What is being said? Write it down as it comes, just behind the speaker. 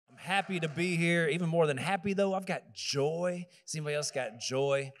happy to be here. Even more than happy, though, I've got joy. Has anybody else got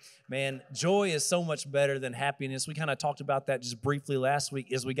joy? Man, joy is so much better than happiness. We kind of talked about that just briefly last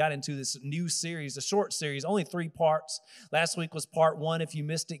week as we got into this new series, a short series, only 3 parts. Last week was part 1. If you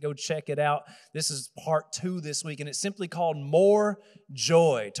missed it, go check it out. This is part 2 this week, and it's simply called More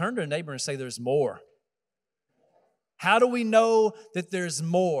Joy. Turn to a neighbor and say, there's more. How do we know that there's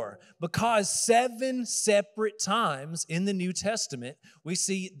more? Because 7 separate times in the New Testament, we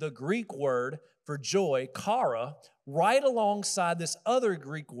see the Greek word for joy, chara, right alongside this other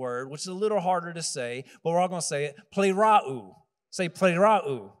Greek word, which is a little harder to say, but we're all going to say it, plerau. Say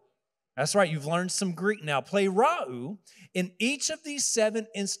plerau. That's right, you've learned some Greek now. Plerau, in each of these 7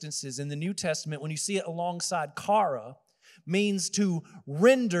 instances in the New Testament, when you see it alongside chara, means to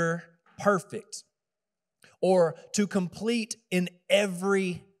render perfect, or to complete in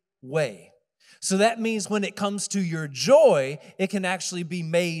every way. So that means when it comes to your joy, it can actually be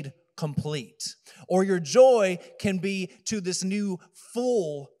made complete. Or your joy can be to this new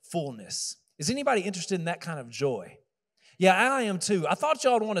fullness. Is anybody interested in that kind of joy? Yeah, I am too. I thought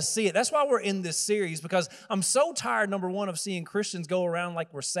y'all would want to see it. That's why we're in this series, because I'm so tired, number 1, of seeing Christians go around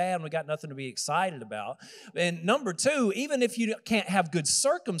like we're sad and we got nothing to be excited about. And number 2, even if you can't have good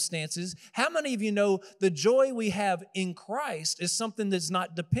circumstances, how many of you know the joy we have in Christ is something that's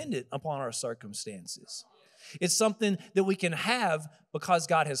not dependent upon our circumstances? It's something that we can have because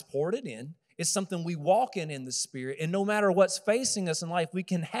God has poured it in. It's something we walk in the Spirit, and no matter what's facing us in life, we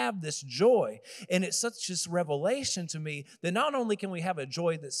can have this joy. And it's such this revelation to me that not only can we have a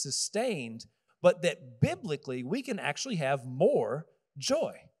joy that's sustained, but that biblically we can actually have more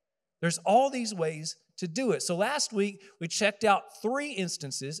joy. There's all these ways to do it. So last week, we checked out 3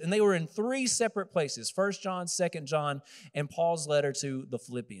 instances, and they were in 3 separate places, 1 John, 2 John, and Paul's letter to the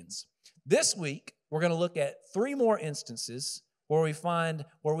Philippians. This week, we're going to look at 3 more instances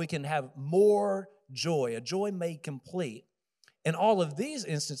where we can have more joy, a joy made complete. And all of these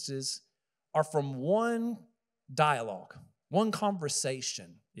instances are from one dialogue, one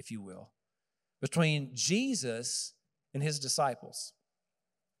conversation, if you will, between Jesus and his disciples.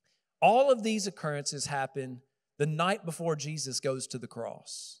 All of these occurrences happen the night before Jesus goes to the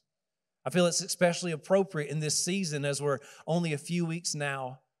cross. I feel it's especially appropriate in this season as we're only a few weeks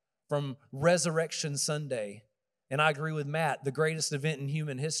now from Resurrection Sunday. And I agree with Matt, the greatest event in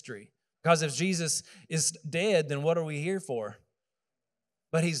human history. Because if Jesus is dead, then what are we here for?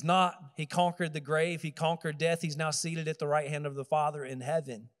 But he's not. He conquered the grave. He conquered death. He's now seated at the right hand of the Father in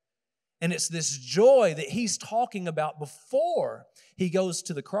heaven. And it's this joy that he's talking about before he goes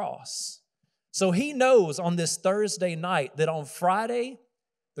to the cross. So he knows on this Thursday night that on Friday,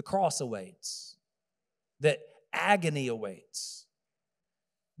 the cross awaits, that agony awaits,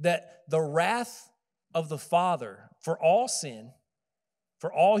 that the wrath of the Father for all sin,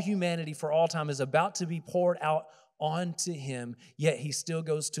 for all humanity, for all time is about to be poured out onto him, yet he still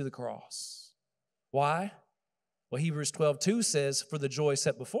goes to the cross. Why? Well, Hebrews 12:2 says, for the joy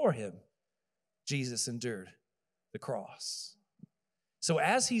set before him, Jesus endured the cross. So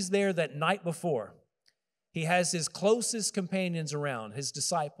as he's there that night before, he has his closest companions around, his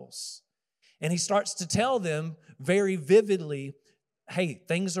disciples, and he starts to tell them very vividly, hey,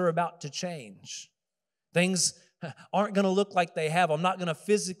 things are about to change. Things aren't going to look like they have. I'm not going to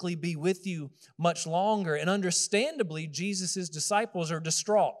physically be with you much longer. And understandably, Jesus' disciples are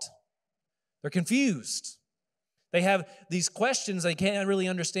distraught. They're confused. They have these questions. They can't really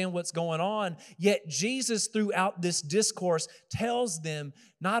understand what's going on. Yet Jesus, throughout this discourse, tells them,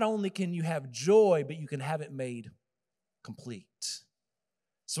 not only can you have joy, but you can have it made complete.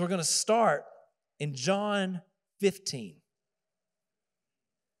 So we're going to start in John 15.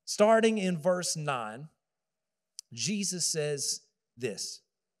 Starting in verse 9. Jesus says this,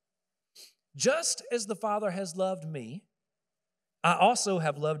 just as the Father has loved me, I also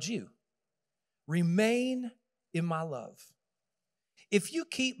have loved you. Remain in my love. If you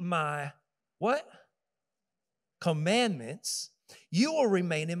keep my, what? Commandments, you will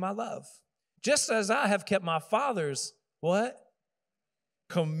remain in my love. Just as I have kept my Father's, what?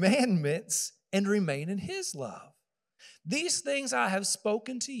 Commandments and remain in his love. These things I have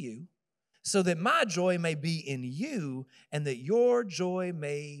spoken to you, so that my joy may be in you and that your joy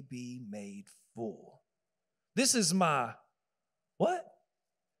may be made full. This is my, what?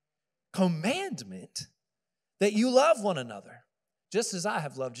 Commandment, that you love one another, just as I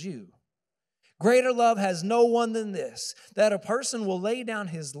have loved you. Greater love has no one than this, that a person will lay down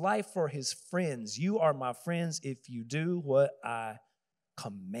his life for his friends. You are my friends if you do what I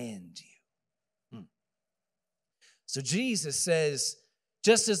command you. So Jesus says,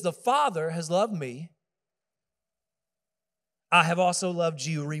 just as the Father has loved me, I have also loved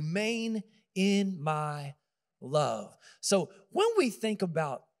you. Remain in my love. So when we think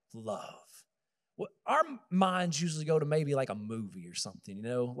about love, our minds usually go to maybe like a movie or something, you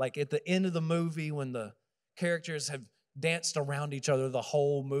know, like at the end of the movie when the characters have danced around each other the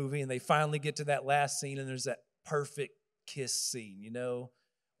whole movie and they finally get to that last scene and there's that perfect kiss scene, you know.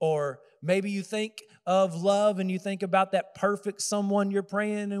 Or maybe you think of love and you think about that perfect someone you're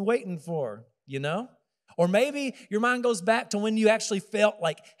praying and waiting for, you know. Or maybe your mind goes back to when you actually felt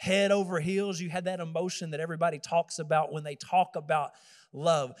like head over heels. You had that emotion that everybody talks about when they talk about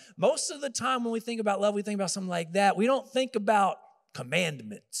love. Most of the time when we think about love, we think about something like that. We don't think about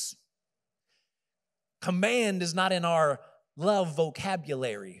commandments. Command is not in our love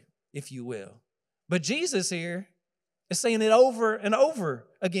vocabulary, if you will. But Jesus here is saying it over and over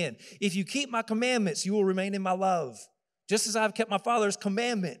again. If you keep my commandments, you will remain in my love, just as I've kept my Father's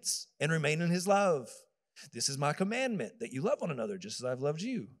commandments and remain in his love. This is my commandment, that you love one another just as I've loved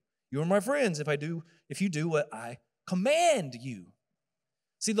you. You are my friends if you do what I command you.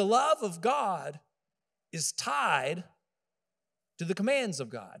 See, the love of God is tied to the commands of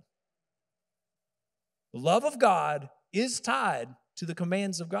God. The love of God is tied to the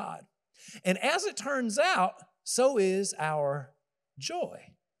commands of God. And as it turns out, so is our joy.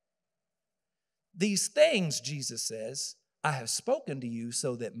 These things, Jesus says, I have spoken to you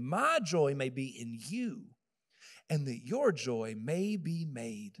so that my joy may be in you and that your joy may be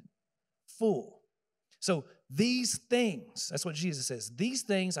made full. So these things, that's what Jesus says, these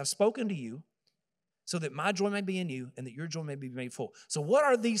things I've spoken to you so that my joy may be in you and that your joy may be made full. So what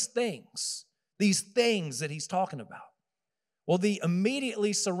are these things? These things that he's talking about? Well, the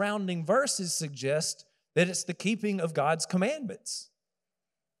immediately surrounding verses suggest that it's the keeping of God's commandments.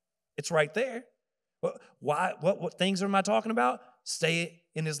 It's right there. What things am I talking about? Stay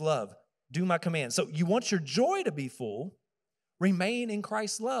in his love. Do my commands. So you want your joy to be full, remain in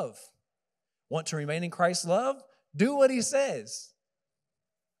Christ's love. Want to remain in Christ's love? Do what he says.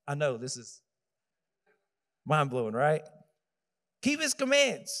 I know this is mind-blowing, right? Keep his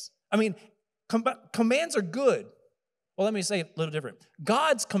commands. I mean, commands are good. Well, let me say it a little different.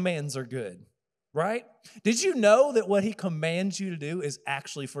 God's commands are good, right? Did you know that what he commands you to do is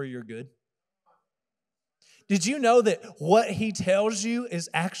actually for your good? Did you know that what he tells you is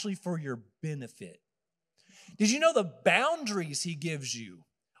actually for your benefit? Did you know the boundaries he gives you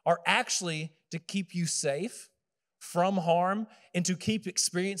are actually to keep you safe from harm and to keep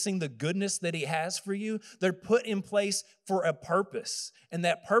experiencing the goodness that he has for you? They're put in place for a purpose, and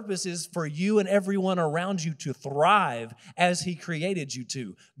that purpose is for you and everyone around you to thrive as he created you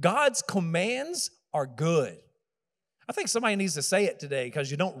to. God's commands are good. I think somebody needs to say it today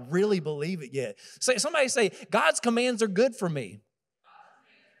because you don't really believe it yet. Somebody say, God's commands are good for me.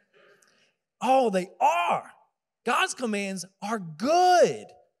 Oh, they are. God's commands are good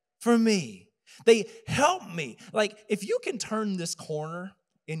for me. They help me. Like, if you can turn this corner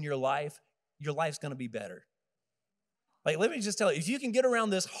in your life's going to be better. Like, let me just tell you, if you can get around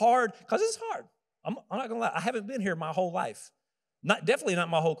this hard, because it's hard. I'm not going to lie. I haven't been here my whole life. Definitely not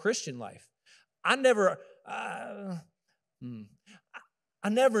my whole Christian life. I never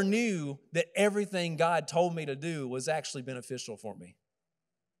knew that everything God told me to do was actually beneficial for me.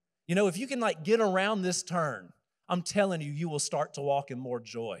 You know, if you can like get around this turn, I'm telling you, you will start to walk in more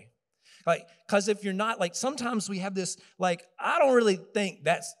joy. Like, because if you're not, like, sometimes we have this, like, I don't really think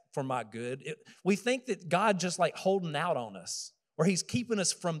that's for my good. We think that God just like holding out on us, or he's keeping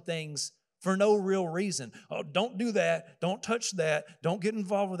us from things for no real reason. Oh, don't do that. Don't touch that. Don't get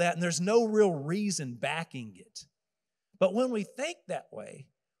involved with that. And there's no real reason backing it. But when we think that way,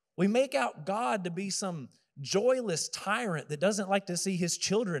 we make out God to be some joyless tyrant that doesn't like to see his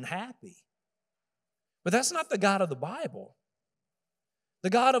children happy. But that's not the God of the Bible. The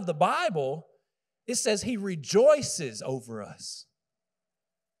God of the Bible, it says he rejoices over us.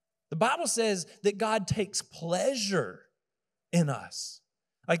 The Bible says that God takes pleasure in us.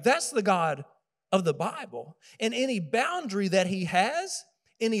 Like, that's the God of the Bible. And any boundary that he has,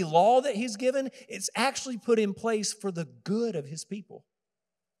 any law that he's given, it's actually put in place for the good of his people.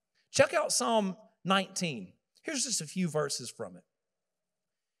 Check out Psalm 19. Here's just a few verses from it.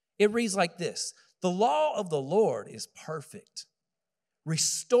 It reads like this: the law of the Lord is perfect,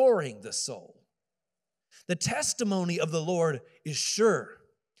 restoring the soul. The testimony of the Lord is sure,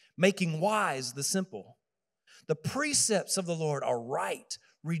 making wise the simple. The precepts of the Lord are right,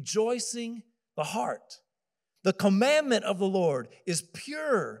 rejoicing the heart. The commandment of the Lord is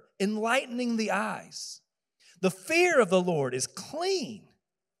pure, enlightening the eyes. The fear of the Lord is clean,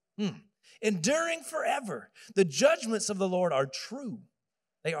 enduring forever. The judgments of the Lord are true,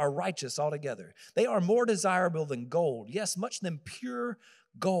 They are righteous altogether. They are more desirable than gold, yes, much than pure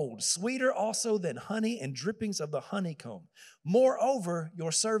gold, sweeter also than honey and drippings of the honeycomb. Moreover,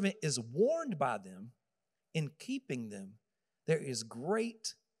 your servant is warned by them. In keeping them, there is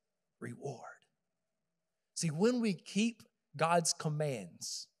great reward. See, when we keep God's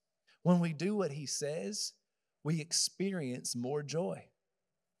commands, when we do what he says, we experience more joy.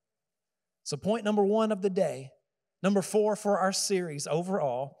 So point number 1 of the day, number 4 for our series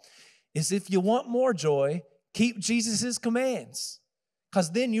overall, is if you want more joy, keep Jesus' commands,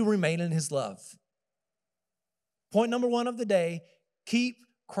 because then you remain in his love. Point number 1 of the day, keep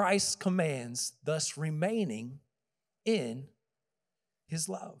Christ's commands, thus remaining in his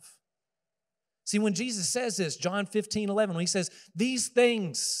love. See, when Jesus says this, John 15:11, when he says, these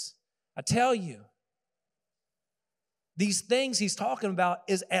things, I tell you, these things he's talking about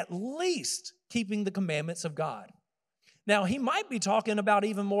is at least keeping the commandments of God. Now, he might be talking about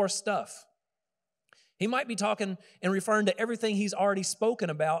even more stuff. He might be talking and referring to everything he's already spoken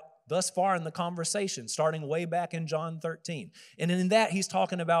about thus far in the conversation, starting way back in John 13. And in that, he's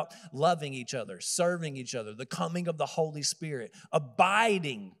talking about loving each other, serving each other, the coming of the Holy Spirit,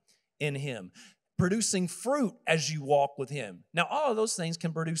 abiding in him, producing fruit as you walk with him. Now, all of those things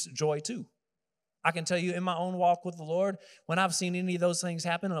can produce joy too. I can tell you in my own walk with the Lord, when I've seen any of those things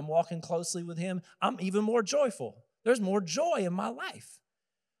happen and I'm walking closely with him, I'm even more joyful. There's more joy in my life.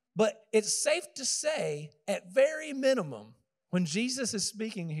 But it's safe to say, at very minimum, when Jesus is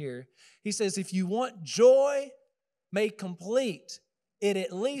speaking here, he says, if you want joy made complete, it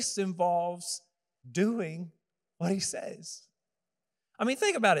at least involves doing what he says. I mean,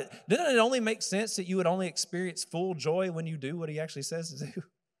 think about it. Doesn't it only make sense that you would only experience full joy when you do what he actually says to do?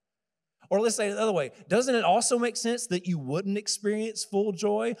 Or let's say it the other way. Doesn't it also make sense that you wouldn't experience full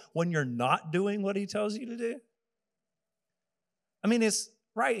joy when you're not doing what he tells you to do? I mean, it's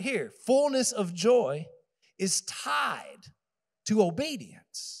right here. Fullness of joy is tied to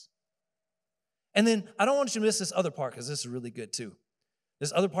obedience. And then I don't want you to miss this other part because this is really good too.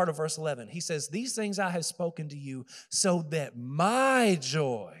 This other part of verse 11. He says, these things I have spoken to you so that my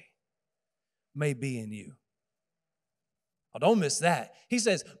joy may be in you. Oh, don't miss that. He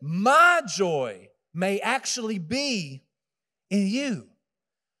says, my joy may actually be in you.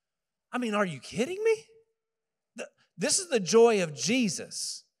 I mean, are you kidding me? This is the joy of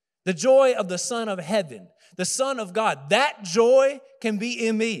Jesus, the joy of the Son of Heaven, the Son of God. That joy can be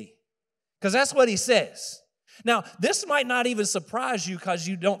in me because that's what he says. Now, this might not even surprise you because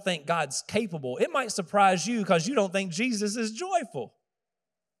you don't think God's capable. It might surprise you because you don't think Jesus is joyful.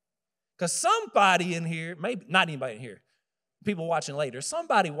 Because somebody in here, maybe not anybody in here, people watching later,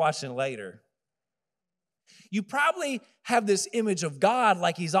 somebody watching later, you probably have this image of God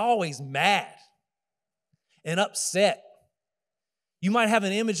like he's always mad and upset. You might have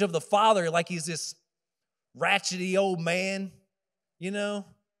an image of the Father like he's this ratchety old man,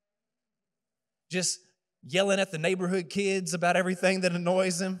 just yelling at the neighborhood kids about everything that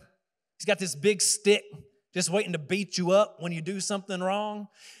annoys him. He's got this big stick just waiting to beat you up when you do something wrong.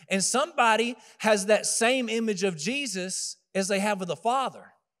 And somebody has that same image of Jesus as they have of the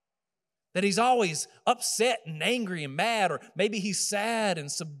Father, that he's always upset and angry and mad, or maybe he's sad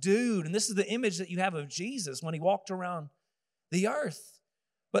and subdued. And this is the image that you have of Jesus when he walked around the earth.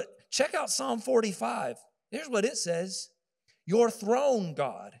 But check out Psalm 45. Here's what it says. Your throne,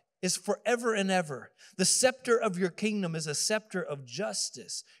 God, is forever and ever. The scepter of your kingdom is a scepter of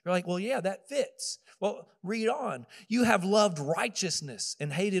justice. You're like, well, yeah, that fits. Well, read on. You have loved righteousness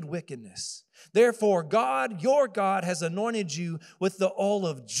and hated wickedness. Therefore, God, your God, has anointed you with the oil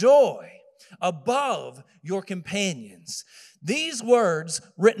of joy above your companions. These words,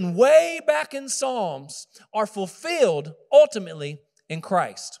 written way back in Psalms, are fulfilled ultimately in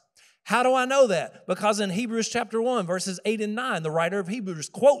Christ. How do I know that? Because in Hebrews chapter 1, verses 8 and 9, the writer of Hebrews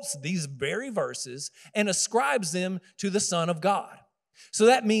quotes these very verses and ascribes them to the Son of God. So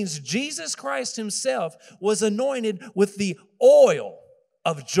that means Jesus Christ himself was anointed with the oil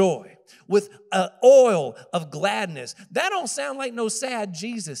of joy, with an oil of gladness. That don't sound like no sad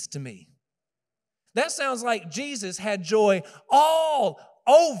Jesus to me. That sounds like Jesus had joy all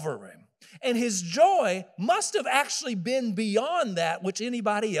over him. And his joy must have actually been beyond that which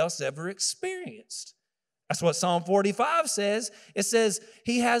anybody else ever experienced. That's what Psalm 45 says. It says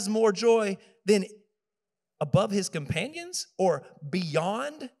he has more joy than above his companions or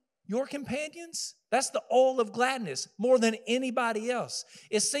beyond your companions. That's the oil of gladness, more than anybody else.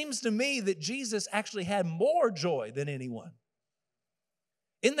 It seems to me that Jesus actually had more joy than anyone.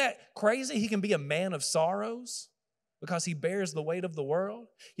 Isn't that crazy? He can be a man of sorrows because he bears the weight of the world,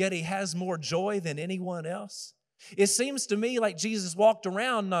 yet he has more joy than anyone else. It seems to me like Jesus walked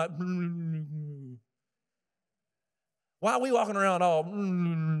around not. Why are we walking around all?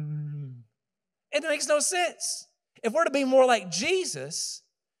 It makes no sense. If we're to be more like Jesus,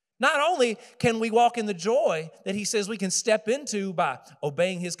 not only can we walk in the joy that he says we can step into by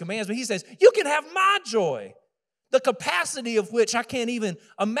obeying his commands, but he says, you can have my joy, the capacity of which I can't even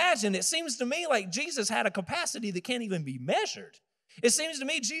imagine. It seems to me like Jesus had a capacity that can't even be measured. It seems to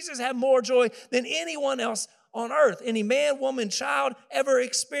me Jesus had more joy than anyone else on earth, any man, woman, child ever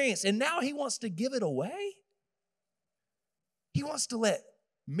experienced. And now he wants to give it away. He wants to let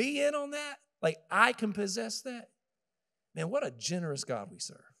me in on that. Like I can possess that. Man, what a generous God we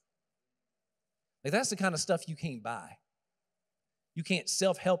serve. Like that's the kind of stuff you can't buy. You can't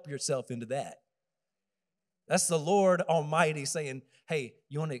self-help yourself into that. That's the Lord Almighty saying, hey,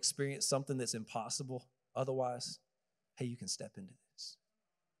 you want to experience something that's impossible otherwise? Hey, you can step into this.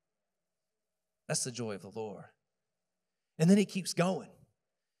 That's the joy of the Lord. And then he keeps going.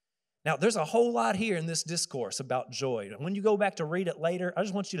 Now, there's a whole lot here in this discourse about joy. When you go back to read it later, I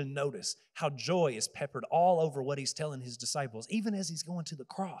just want you to notice how joy is peppered all over what he's telling his disciples, even as he's going to the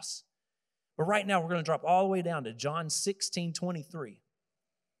cross. But right now, we're going to drop all the way down to John 16:23.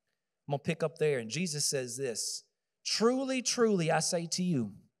 I'm going to pick up there, and Jesus says this, truly, truly, I say to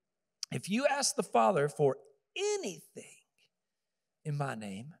you, if you ask the Father for anything in my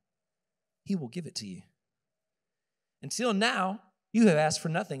name, he will give it to you. Until now, you have asked for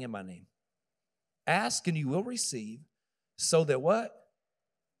nothing in my name. Ask and you will receive, so that what?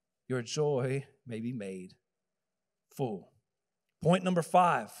 Your joy may be made full. Point number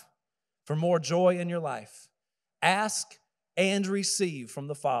 5, for more joy in your life, ask and receive from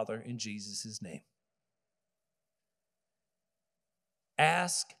the Father in Jesus' name.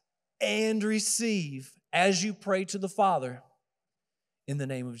 Ask and receive as you pray to the Father in the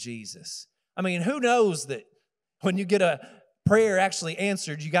name of Jesus. I mean, who knows that when you get a prayer actually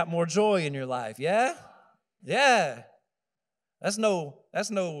answered, you got more joy in your life, yeah? Yeah. That's no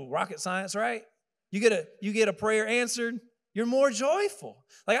rocket science, right? You get a prayer answered, you're more joyful.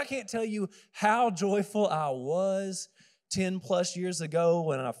 Like I can't tell you how joyful I was 10 plus years ago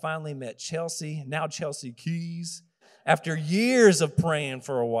when I finally met Chelsea, now Chelsea Keys. After years of praying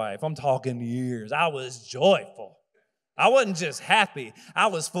for a wife, I'm talking years, I was joyful. I wasn't just happy. I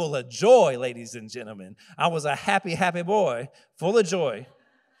was full of joy, ladies and gentlemen. I was a happy, happy boy, full of joy.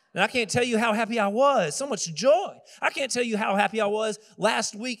 And I can't tell you how happy I was. So much joy. I can't tell you how happy I was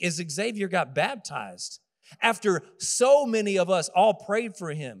last week as Xavier got baptized. After so many of us all prayed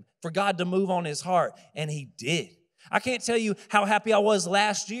for him, for God to move on his heart, and he did. I can't tell you how happy I was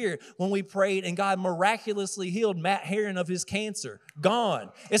last year when we prayed and God miraculously healed Matt Herron of his cancer. Gone.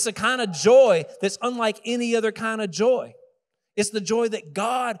 It's a kind of joy that's unlike any other kind of joy. It's the joy that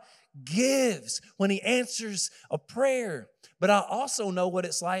God gives when he answers a prayer. But I also know what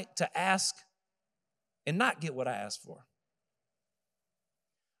it's like to ask and not get what I asked for.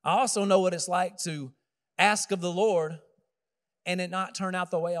 I also know what it's like to ask of the Lord and it not turn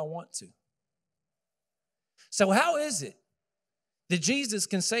out the way I want to. So how is it that Jesus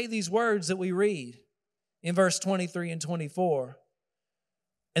can say these words that we read in verse 23 and 24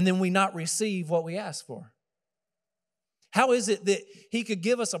 and then we not receive what we ask for? How is it that he could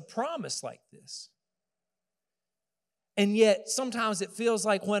give us a promise like this? And yet sometimes it feels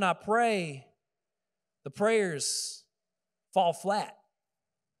like when I pray, the prayers fall flat.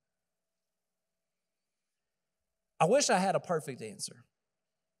 I wish I had a perfect answer.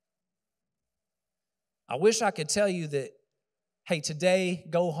 I wish I could tell you that, hey, today,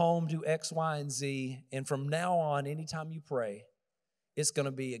 go home, do X, Y, and Z, and from now on, anytime you pray, it's going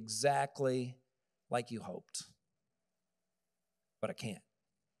to be exactly like you hoped. But I can't.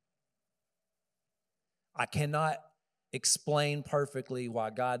 I cannot explain perfectly why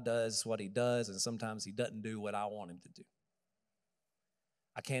God does what he does, and sometimes he doesn't do what I want him to do.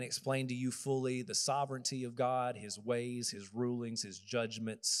 I can't explain to you fully the sovereignty of God, his ways, his rulings, his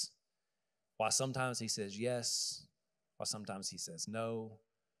judgments. Why sometimes he says yes, why sometimes he says no,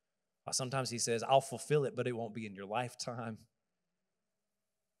 why sometimes he says, I'll fulfill it, but it won't be in your lifetime.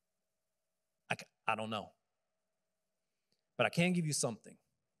 I don't know. But I can give you something.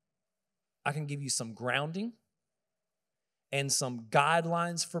 I can give you some grounding and some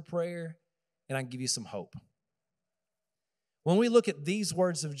guidelines for prayer, and I can give you some hope. When we look at these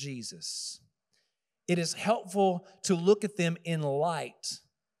words of Jesus, it is helpful to look at them in light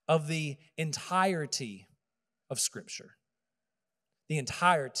of the entirety of Scripture. The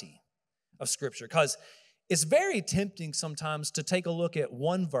entirety of Scripture. Because it's very tempting sometimes to take a look at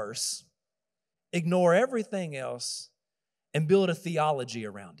one verse, ignore everything else, and build a theology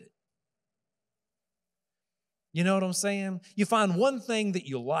around it. You know what I'm saying? You find one thing that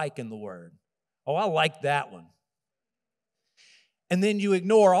you like in the Word. Oh, I like that one. And then you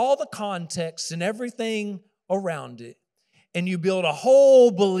ignore all the context and everything around it, and you build a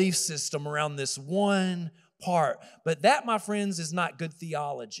whole belief system around this one part. But that, my friends, is not good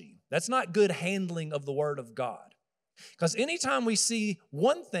theology. That's not good handling of the Word of God. Because anytime we see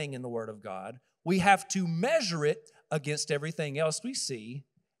one thing in the Word of God, we have to measure it against everything else we see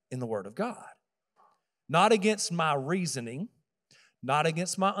in the Word of God. Not against my reasoning, not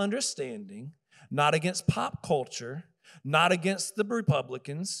against my understanding, not against pop culture, not against the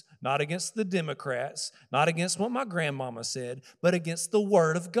Republicans, not against the Democrats, not against what my grandmama said, but against the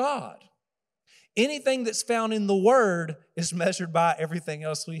Word of God. Anything that's found in the Word is measured by everything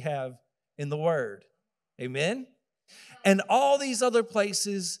else we have in the Word. Amen? And all these other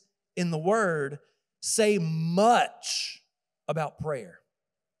places in the Word say much about prayer.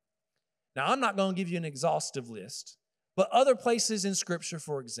 Now, I'm not going to give you an exhaustive list, but other places in Scripture,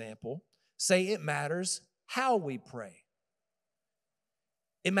 for example, say it matters how we pray.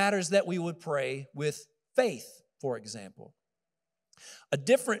 It matters that we would pray with faith, for example. A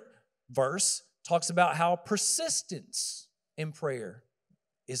different verse talks about how persistence in prayer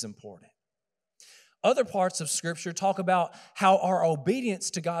is important. Other parts of Scripture talk about how our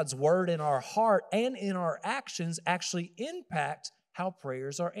obedience to God's word in our heart and in our actions actually impact how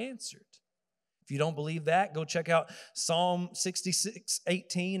prayers are answered. If you don't believe that, go check out Psalm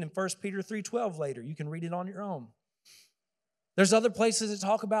 66:18 and 1 Peter 3:12 later. You can read it on your own. There's other places that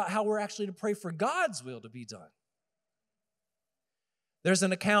talk about how we're actually to pray for God's will to be done. There's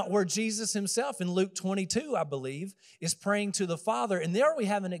an account where Jesus himself in Luke 22, I believe, is praying to the Father. And there we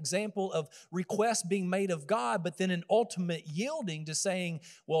have an example of requests being made of God, but then an ultimate yielding to saying,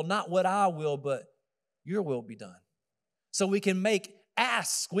 well, not what I will, but your will be done. So we can make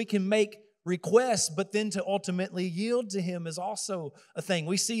asks, we can make requests, but then to ultimately yield to him is also a thing.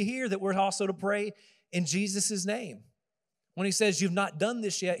 We see here that we're also to pray in Jesus' name. When he says, you've not done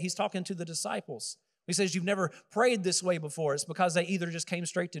this yet, he's talking to the disciples. He says, you've never prayed this way before. It's because they either just came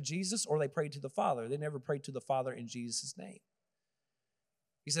straight to Jesus or they prayed to the Father. They never prayed to the Father in Jesus' name.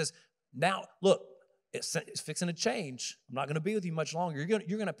 He says, now, look, it's fixing to change. I'm not going to be with you much longer.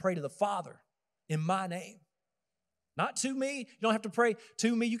 You're going to pray to the Father in my name. Not to me. You don't have to pray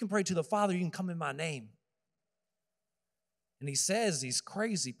to me. You can pray to the Father. You can come in my name. And he says these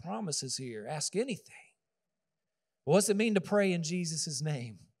crazy promises here. Ask anything. What does it mean to pray in Jesus'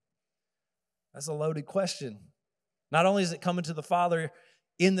 name? That's a loaded question. Not only is it coming to the Father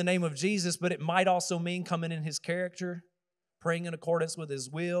in the name of Jesus, but it might also mean coming in his character, praying in accordance with his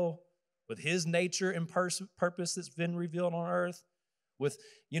will, with his nature and purpose that's been revealed on earth, with,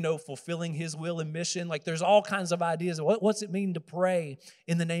 fulfilling his will and mission. Like there's all kinds of ideas of what's it mean to pray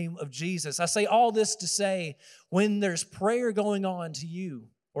in the name of Jesus. I say all this to say when there's prayer going on to you,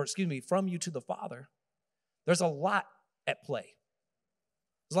 from you to the Father, there's a lot at play.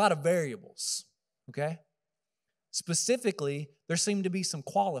 There's a lot of variables, okay? Specifically, there seem to be some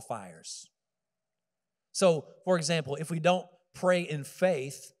qualifiers. So, for example, if we don't pray in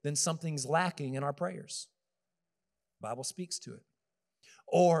faith, then something's lacking in our prayers. The Bible speaks to it.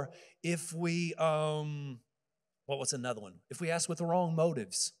 Or if we, what's another one? If we ask with the wrong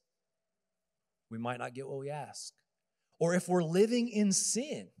motives, we might not get what we ask. Or if we're living in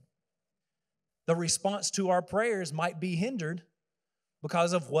sin, the response to our prayers might be hindered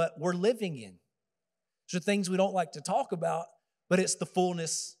because of what we're living in. These are things we don't like to talk about, but it's the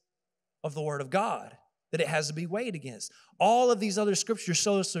fullness of the Word of God that it has to be weighed against. All of these other scriptures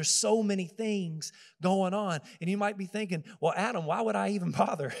show us there's so many things going on. And you might be thinking, well, Adam, why would I even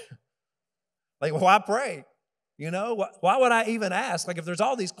bother? Like, why pray? Why would I even ask? Like, if there's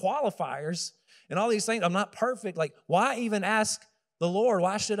all these qualifiers and all these things, I'm not perfect. Like, why even ask the Lord?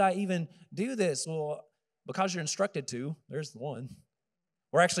 Why should I even do this? Well, because you're instructed to. There's the one.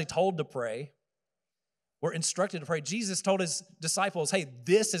 We're actually told to pray. We're instructed to pray. Jesus told his disciples, hey,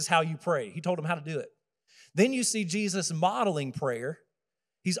 this is how you pray. He told them how to do it. Then you see Jesus modeling prayer.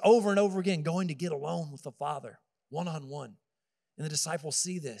 He's over and over again going to get alone with the Father, one-on-one. And the disciples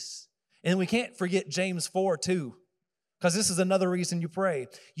see this. And we can't forget James 4:2, because this is another reason you pray.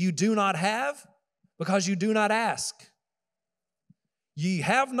 You do not have because you do not ask. Ye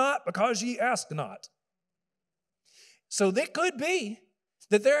have not because ye ask not. So that could be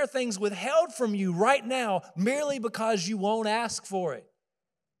that there are things withheld from you right now merely because you won't ask for it.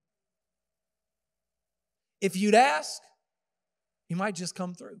 If you'd ask, he might just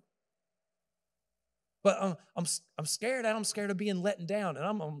come through. But I'm scared. I'm scared of being let down. And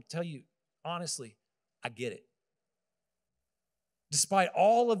I'm going to tell you, honestly, I get it. Despite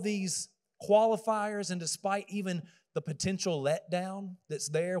all of these qualifiers and despite even the potential letdown that's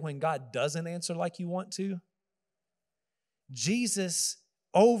there when God doesn't answer like you want to, Jesus,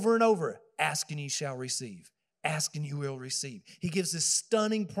 over and over, ask and ye shall receive. Ask and you will receive. He gives this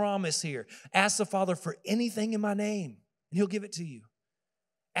stunning promise here. Ask the Father for anything in my name, and he'll give it to you.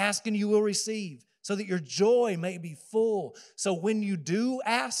 Ask and you will receive, so that your joy may be full. So when you do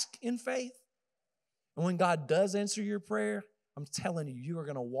ask in faith, and when God does answer your prayer, I'm telling you, you are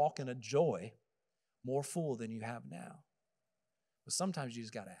going to walk in a joy more full than you have now. But sometimes you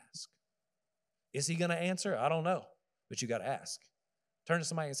just got to ask. Is he going to answer? I don't know, but you got to ask. Turn to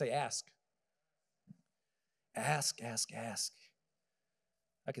somebody and say, ask. Ask, ask, ask.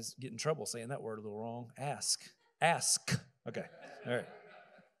 I could get in trouble saying that word a little wrong. Ask. Ask. Okay. All right.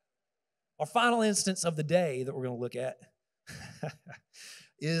 Our final instance of the day that we're going to look at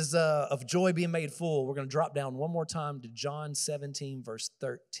is of joy being made full. We're going to drop down one more time to John 17, verse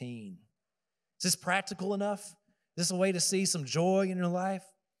 13. Is this practical enough? Is this a way to see some joy in your life?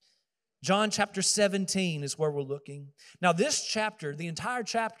 John chapter 17 is where we're looking. Now this chapter, the entire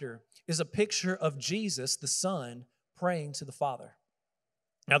chapter, is a picture of Jesus, the Son, praying to the Father.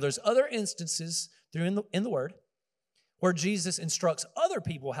 Now there's other instances through in the Word where Jesus instructs other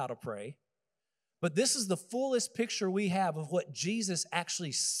people how to pray, but this is the fullest picture we have of what Jesus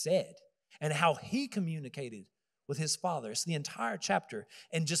actually said and how he communicated with his Father. It's the entire chapter,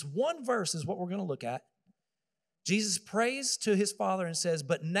 and just one verse is what we're going to look at. Jesus prays to his Father and says,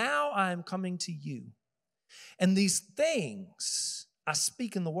 "But now I am coming to you, and these things I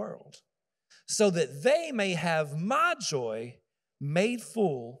speak in the world, so that they may have my joy made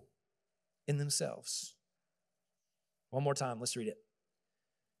full in themselves." One more time, let's read it.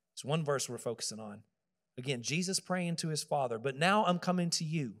 It's one verse we're focusing on. Again, Jesus praying to his Father, "But now I'm coming to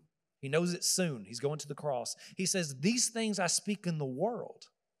you." He knows it soon. He's going to the cross. He says, "These things I speak in the world,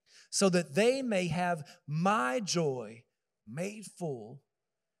 so that they may have my joy made full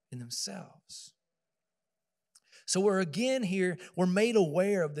in themselves." So we're again here, we're made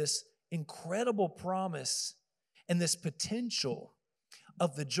aware of this incredible promise and this potential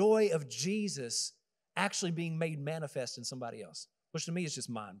of the joy of Jesus actually being made manifest in somebody else, which to me is just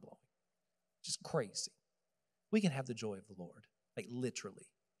mind-blowing, just crazy. We can have the joy of the Lord, like literally.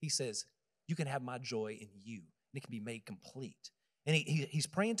 He says, you can have my joy in you, and it can be made complete. And he's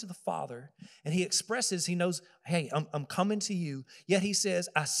praying to the Father, and he expresses, he knows, hey, I'm coming to you. Yet he says,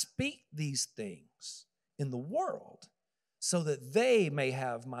 I speak these things in the world so that they may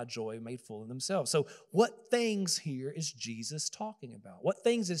have my joy made full in themselves. So what things here is Jesus talking about? What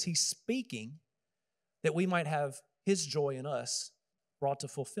things is he speaking that we might have his joy in us brought to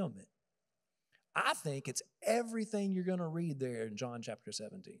fulfillment? I think it's everything you're going to read there in John chapter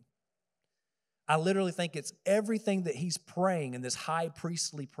 17. I literally think it's everything that he's praying in this high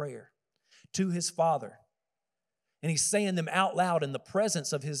priestly prayer to his Father. And he's saying them out loud in the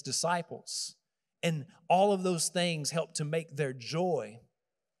presence of his disciples. And all of those things help to make their joy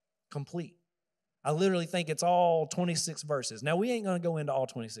complete. I literally think it's all 26 verses. Now, we ain't going to go into all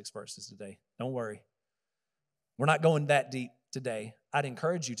 26 verses today. Don't worry. We're not going that deep today. I'd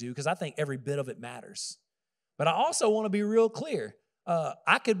encourage you to, because I think every bit of it matters. But I also want to be real clear.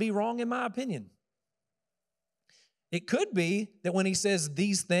 I could be wrong in my opinion. It could be that when he says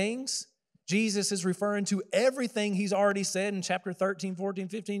these things, Jesus is referring to everything he's already said in chapter 13, 14,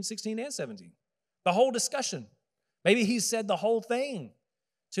 15, 16, and 17. The whole discussion. Maybe he's said the whole thing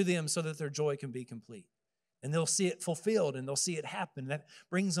to them so that their joy can be complete. And they'll see it fulfilled and they'll see it happen. That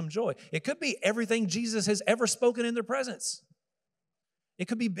brings them joy. It could be everything Jesus has ever spoken in their presence. It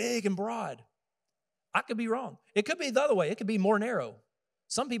could be big and broad. I could be wrong. It could be the other way. It could be more narrow.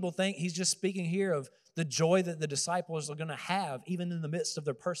 Some people think he's just speaking here of the joy that the disciples are going to have even in the midst of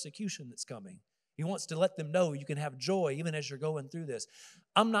their persecution that's coming. He wants to let them know you can have joy even as you're going through this.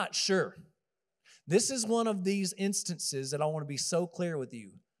 I'm not sure. This is one of these instances that I want to be so clear with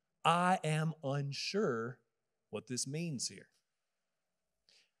you. I am unsure what this means here.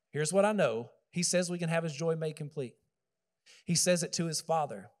 Here's what I know. He says we can have his joy made complete. He says it to his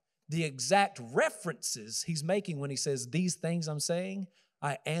Father. The exact references he's making when he says, these things I'm saying,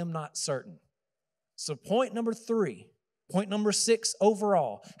 I am not certain. So point number 3, point number 6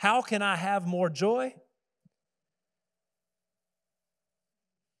 overall, how can I have more joy?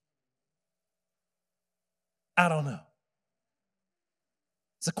 I don't know.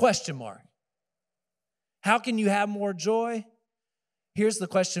 It's a question mark. How can you have more joy? Here's the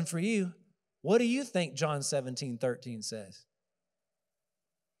question for you. What do you think John 17:13 says?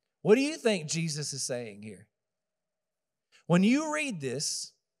 What do you think Jesus is saying here? When you read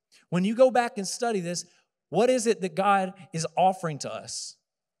this, when you go back and study this, what is it that God is offering to us?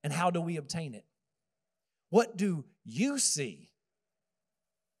 And how do we obtain it? What do you see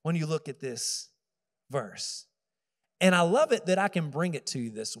when you look at this verse? And I love it that I can bring it to you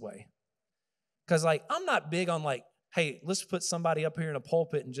this way. Because I'm not big on hey, let's put somebody up here in a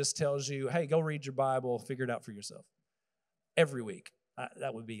pulpit and just tells you, hey, go read your Bible, figure it out for yourself. Every week.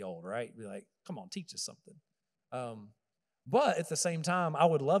 That would be old, right? Be like, come on, teach us something. But at the same time, I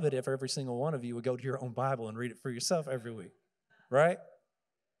would love it if every single one of you would go to your own Bible and read it for yourself every week, right?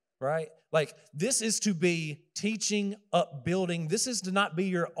 Right? This is to be teaching, upbuilding. This is to not be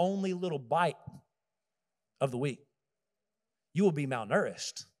your only little bite of the week. You will be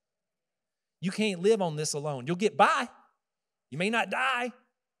malnourished. You can't live on this alone. You'll get by. You may not die,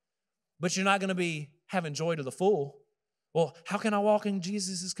 but you're not going to be having joy to the full. Well, how can I walk in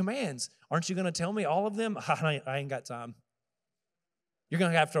Jesus' commands? Aren't you going to tell me all of them? I ain't got time. You're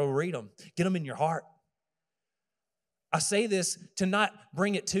going to have to read them. Get them in your heart. I say this to not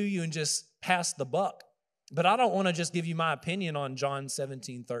bring it to you and just pass the buck. But I don't want to just give you my opinion on John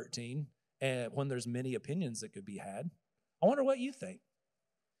 17:13, and when there's many opinions that could be had. I wonder what you think.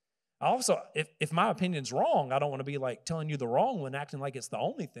 I also, if my opinion's wrong, I don't want to be telling you the wrong one, acting like it's the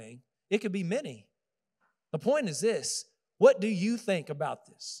only thing. It could be many. The point is this. What do you think about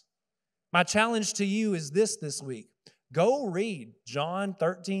this? My challenge to you is this week. Go read John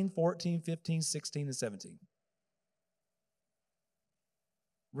 13, 14, 15, 16, and 17.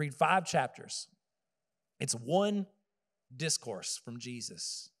 Read 5 chapters. It's one discourse from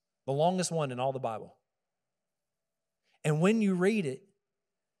Jesus, the longest one in all the Bible. And when you read it,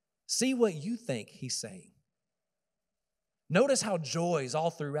 see what you think he's saying. Notice how joy is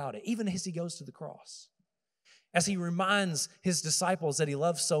all throughout it, even as he goes to the cross. As he reminds his disciples that he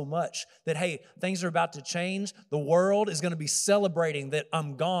loves so much, that, hey, things are about to change. The world is going to be celebrating that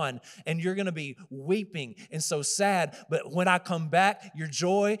I'm gone, and you're going to be weeping and so sad. But when I come back, your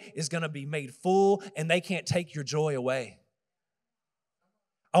joy is going to be made full, and they can't take your joy away.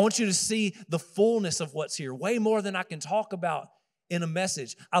 I want you to see the fullness of what's here, way more than I can talk about in a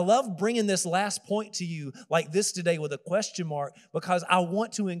message. I love bringing this last point to you like this today with a question mark, because I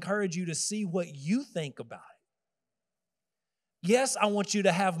want to encourage you to see what you think about it. Yes, I want you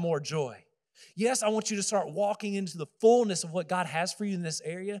to have more joy. Yes, I want you to start walking into the fullness of what God has for you in this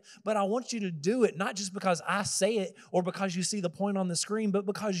area, but I want you to do it not just because I say it or because you see the point on the screen, but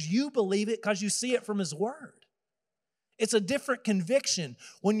because you believe it, because you see it from His Word. It's a different conviction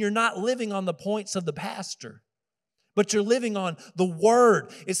when you're not living on the points of the pastor, but you're living on the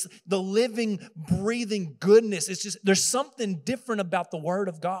Word. It's the living, breathing goodness. It's just, there's something different about the Word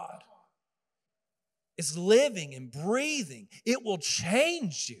of God. It's living and breathing. It will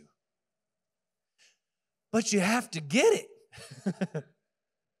change you. But you have to get it.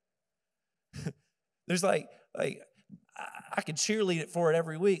 There's I could cheerlead it for it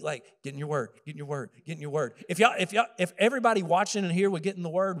every week, get in your word, get in your word, get in your word. If everybody watching and here would get in the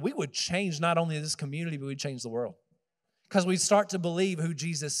word, we would change not only this community, but we'd change the world. Because we start to believe who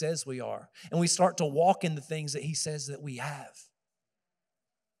Jesus says we are, and we start to walk in the things that He says that we have.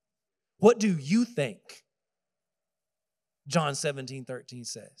 What do you think John 17:13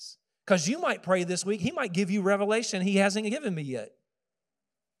 says? Because you might pray this week, He might give you revelation He hasn't given me yet.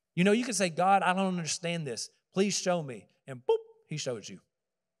 You know, you can say, God, I don't understand this. Please show me. And boop, He shows you.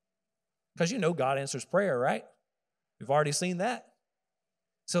 Because you know God answers prayer, right? We've already seen that.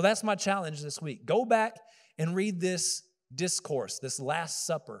 So that's my challenge this week. Go back and read this discourse, this Last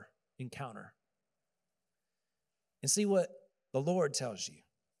Supper encounter, and see what the Lord tells you.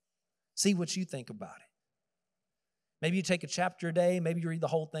 See what you think about it. Maybe you take a chapter a day. Maybe you read the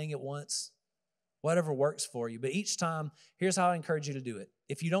whole thing at once. Whatever works for you. But each time, here's how I encourage you to do it.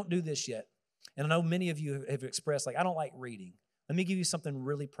 If you don't do this yet, and I know many of you have expressed, I don't like reading. Let me give you something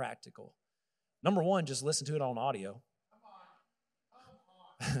really practical. Number one, just listen to it on audio.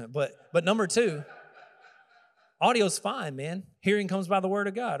 But number two, audio's fine, man. Hearing comes by the word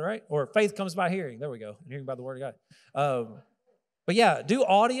of God, right? Or faith comes by hearing. There we go. Hearing by the word of God. But yeah, do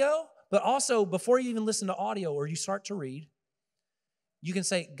audio. But also, before you even listen to audio or you start to read, you can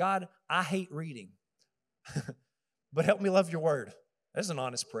say, God, I hate reading, but help me love your word. That's an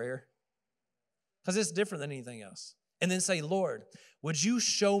honest prayer, because it's different than anything else. And then say, Lord, would you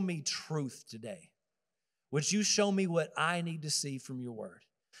show me truth today? Would you show me what I need to see from your word?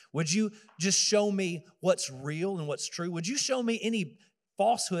 Would you just show me what's real and what's true? Would you show me any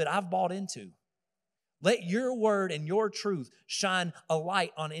falsehood I've bought into? Let your word and your truth shine a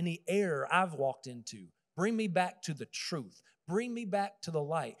light on any error I've walked into. Bring me back to the truth. Bring me back to the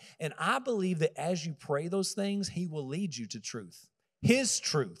light. And I believe that as you pray those things, He will lead you to truth. His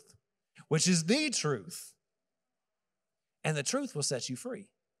truth, which is the truth. And the truth will set you free.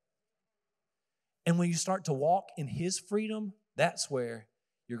 And when you start to walk in his freedom, that's where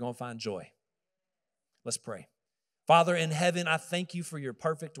you're going to find joy. Let's pray. Father in heaven, I thank you for your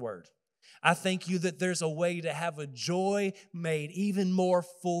perfect word. I thank you that there's a way to have a joy made even more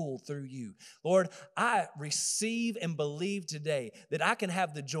full through you. Lord, I receive and believe today that I can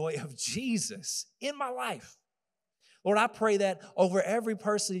have the joy of Jesus in my life. Lord, I pray that over every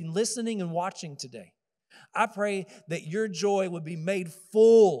person listening and watching today. I pray that your joy would be made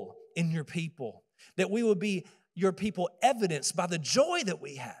full in your people, that we would be your people evidenced by the joy that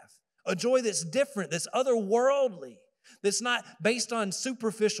we have, a joy that's different, that's otherworldly, that's not based on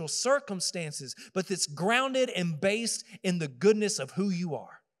superficial circumstances, but that's grounded and based in the goodness of who you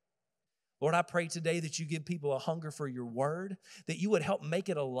are. Lord, I pray today that you give people a hunger for your word, that you would help make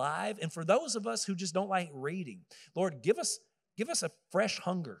it alive. And for those of us who just don't like reading, Lord, give us a fresh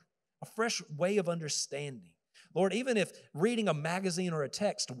hunger, a fresh way of understanding. Lord, even if reading a magazine or a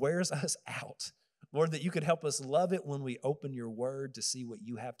text wears us out, Lord, that you could help us love it when we open your word to see what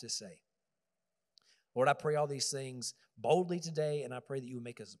you have to say. Lord, I pray all these things boldly today, and I pray that you would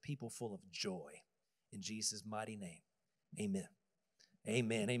make us a people full of joy. In Jesus' mighty name, amen.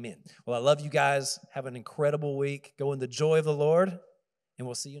 Amen, amen. Well, I love you guys. Have an incredible week. Go in the joy of the Lord, and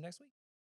we'll see you next week.